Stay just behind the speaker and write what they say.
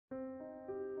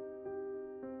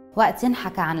وقت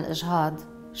ينحكى عن الإجهاض،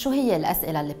 شو هي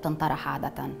الأسئلة اللي بتنطرح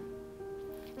عادة؟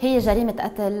 هي جريمة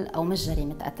قتل أو مش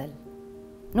جريمة قتل؟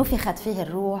 نفخت فيه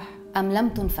الروح أم لم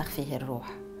تنفخ فيه الروح؟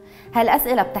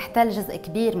 هالأسئلة بتحتل جزء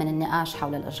كبير من النقاش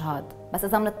حول الإجهاض، بس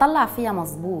إذا منطلع فيها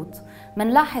مزبوط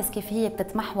منلاحظ كيف هي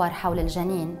بتتمحور حول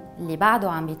الجنين اللي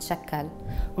بعده عم بيتشكل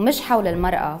ومش حول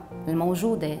المرأة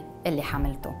الموجودة اللي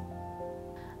حملته.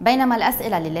 بينما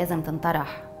الأسئلة اللي لازم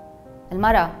تنطرح: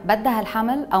 المرأة بدها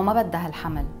الحمل أو ما بدها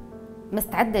الحمل؟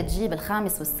 مستعدة تجيب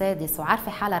الخامس والسادس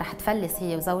وعارفة حالها رح تفلس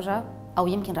هي وزوجها أو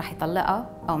يمكن رح يطلقها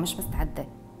أو مش مستعدة؟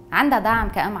 عندها دعم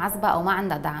كأم عزبة أو ما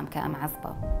عندها دعم كأم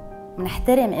عزبة؟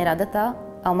 منحترم إرادتها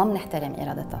أو ما منحترم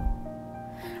إرادتها؟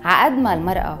 عقد ما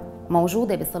المرأة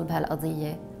موجودة بصلب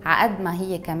هالقضية، عقد ما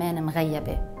هي كمان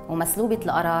مغيبة ومسلوبة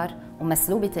القرار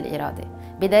ومسلوبة الإرادة،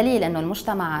 بدليل أنه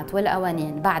المجتمعات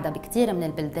والقوانين بعدها بكتير من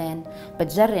البلدان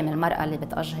بتجرم المرأة اللي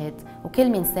بتأجهض وكل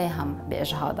مين ساهم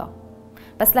بإجهاضها.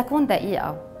 بس لكون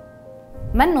دقيقة،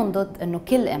 منن ضد أنه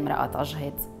كل امرأة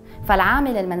تأجهض،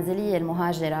 فالعاملة المنزلية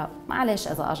المهاجرة معلش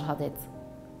إذا أجهضت،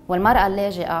 والمرأة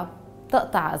اللاجئة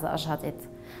تقطع إذا أجهضت،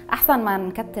 أحسن ما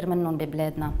نكتر منهم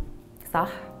ببلادنا، صح؟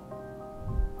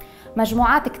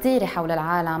 مجموعات كتيرة حول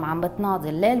العالم عم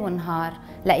بتناضل ليل ونهار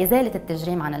لإزالة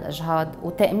التجريم عن الإجهاض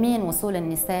وتأمين وصول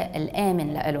النساء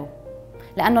الآمن لإله،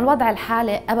 لأنه الوضع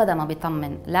الحالي أبداً ما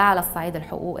بيطمن لا على الصعيد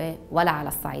الحقوقي ولا على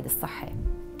الصعيد الصحي.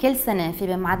 كل سنة في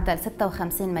بمعدل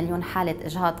 56 مليون حالة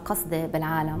إجهاض قصدي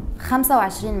بالعالم،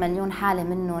 25 مليون حالة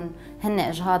منهم هن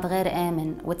إجهاض غير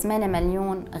آمن و8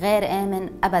 مليون غير آمن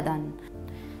أبداً.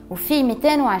 وفي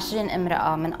 220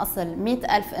 امرأة من أصل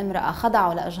 100,000 امرأة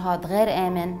خضعوا لإجهاض غير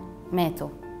آمن ماتوا.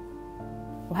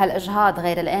 وهالإجهاض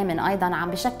غير الآمن أيضاً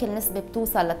عم بشكل نسبة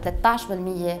بتوصل ل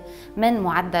 13% من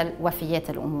معدل وفيات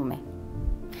الأمومة.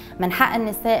 من حق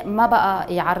النساء ما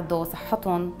بقى يعرضوا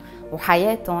صحتهم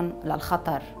وحياتهم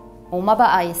للخطر، وما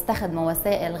بقى يستخدموا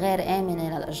وسائل غير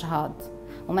آمنة للإجهاض،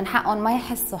 ومن حقهم ما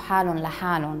يحسوا حالهم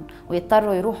لحالهم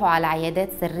ويضطروا يروحوا على عيادات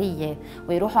سرية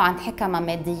ويروحوا عند حكمة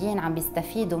ماديين عم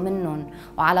بيستفيدوا منهم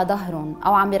وعلى ظهرهم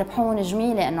أو عم بيربحون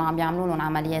جميلة إنه عم بيعملوا لهم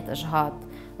عمليات إجهاض.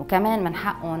 وكمان من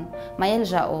حقهم ما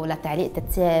يلجأوا لتعليقة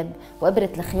الثياب وإبرة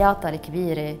الخياطة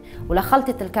الكبيرة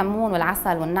ولخلطة الكمون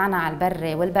والعسل والنعناع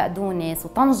البري والبقدونس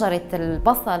وطنجرة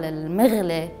البصل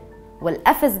المغلي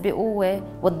والقفز بقوة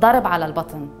والضرب على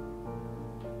البطن،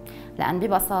 لأن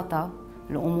ببساطة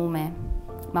الأمومة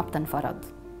ما بتنفرض.